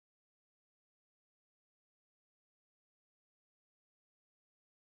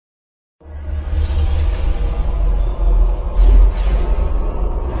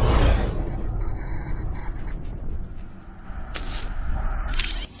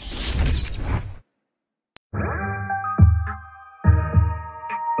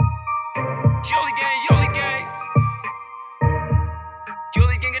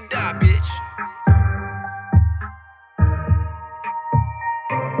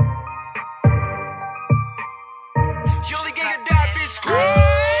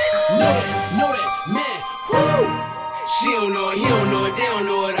know that, man. Woo! She don't know it, he don't know it, they don't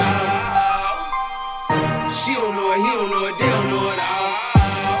know it all. She don't know it, he don't know it, they don't know it all.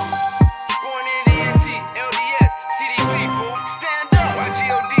 Borninit, LDS, CDP, fool. Stand up,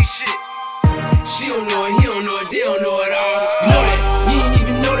 YGOD shit. She don't know it, he don't know it, they don't know it all. Know that, you ain't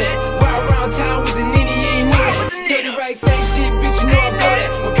even know that. Ride around town with the nitty, you ain't know that. Dirty right, same shit, bitch, you know I blow that.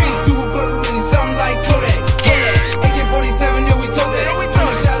 My bitch do a burger, really something like Kodak. AK-47, then we told that.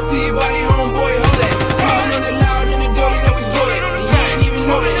 100 shots to your body, homeboy, hold that. Smoking on the loud, in the door, you know we slow that. You ain't even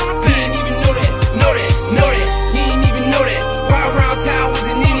know that, he ain't even know that. Know that, he ain't even know that. Ride around town with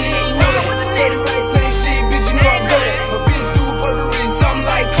the nitty, you ain't know that. Dirty right, same shit, bitch, you know I blow that. My bitch do a burger, really something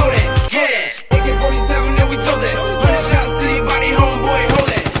like Kodak. AK-47, then we told that. 100 shots to your body, homeboy, hold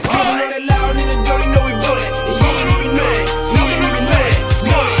that. Smoking on that loud, in the door, you know we blow that. And you ain't even know that, you ain't even know that.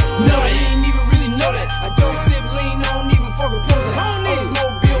 No, you ain't even really know that. I don't sip lean, I don't even fuck with Prozac. There's no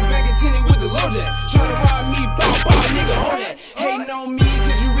bill bag attending with the low jack. Try to ride me, bow, nigga, hold that. Hating on me,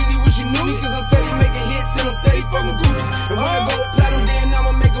 cause you really wish you knew me. Cause I'm steady making hits and I'm steady fucking groupies. And when I go platinum, then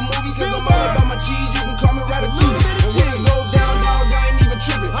I'ma make a movie. Cause I'm all about my cheese, you can call me Ratatouille. And when I go down, dog, I ain't even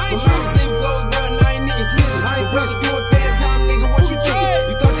tripping. My mom same clothes, but I ain't even snitching. My brother doing fan time, nigga, what you chicken?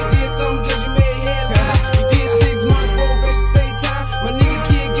 You thought you did something cause you made headlines. You did 6 months, probation, stay time. My nigga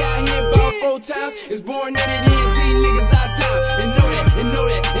kid got hit about 4 times. It's born at it, niggas out time. And know that, and know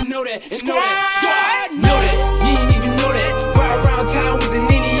that, and know that, and know that. Squad, know that, you ain't even know that. Ride around town with the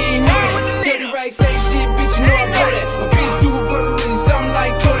nitty, you ain't know that. Dirty right, say shit, bitch, you know I blow that. My bitch do a burger, really something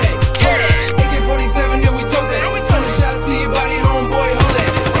like Kodak. AK-47, then we told that. 100 shots to your body, homeboy, hold that.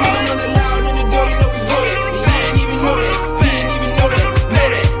 Smoking on the loud, in the door, you know we slow that. You ain't even know that, he ain't even know that.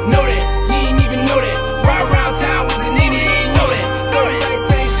 Know that, he ain't even know that. Ride around town with the nitty, you ain't know that. Dirty right,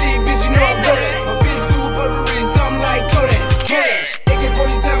 say shit, bitch, you know I blow that. My bitch do a burger, really something like Kodak.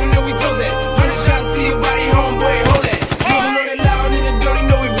 AK-47, then we told that. 100 shots to your body, homeboy, hold that. Smoking on the loud, in the door, you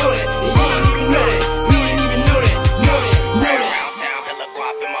know we blow that. And you ain't even know that, he ain't even know that. Know that. Around town, hella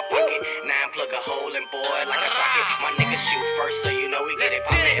guap in my pocket. 9 plug a hole in boy like a socket. My niggas shoot first, so you know we get it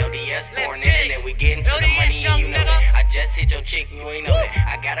poppin'. LDS, Borninit, and we gettin' to the money, and you know that. I just hit your chick, you ain't know that.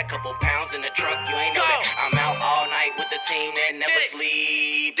 I got a couple pounds in the trunk, you ain't know that. I'm out all night with the team that never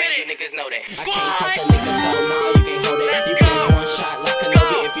sleep, and you niggas know that. I can't trust a nigga, so no, you can't hold it. You catch one shot like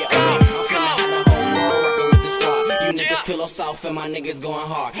Kenobi if you own it. I'm finna have the whole world rockin' with the squad. You niggas pillow soft and my niggas going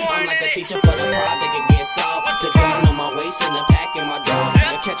hard. I'm like a teacher for the pride, they can get soft. The gun on my waist and the pack in my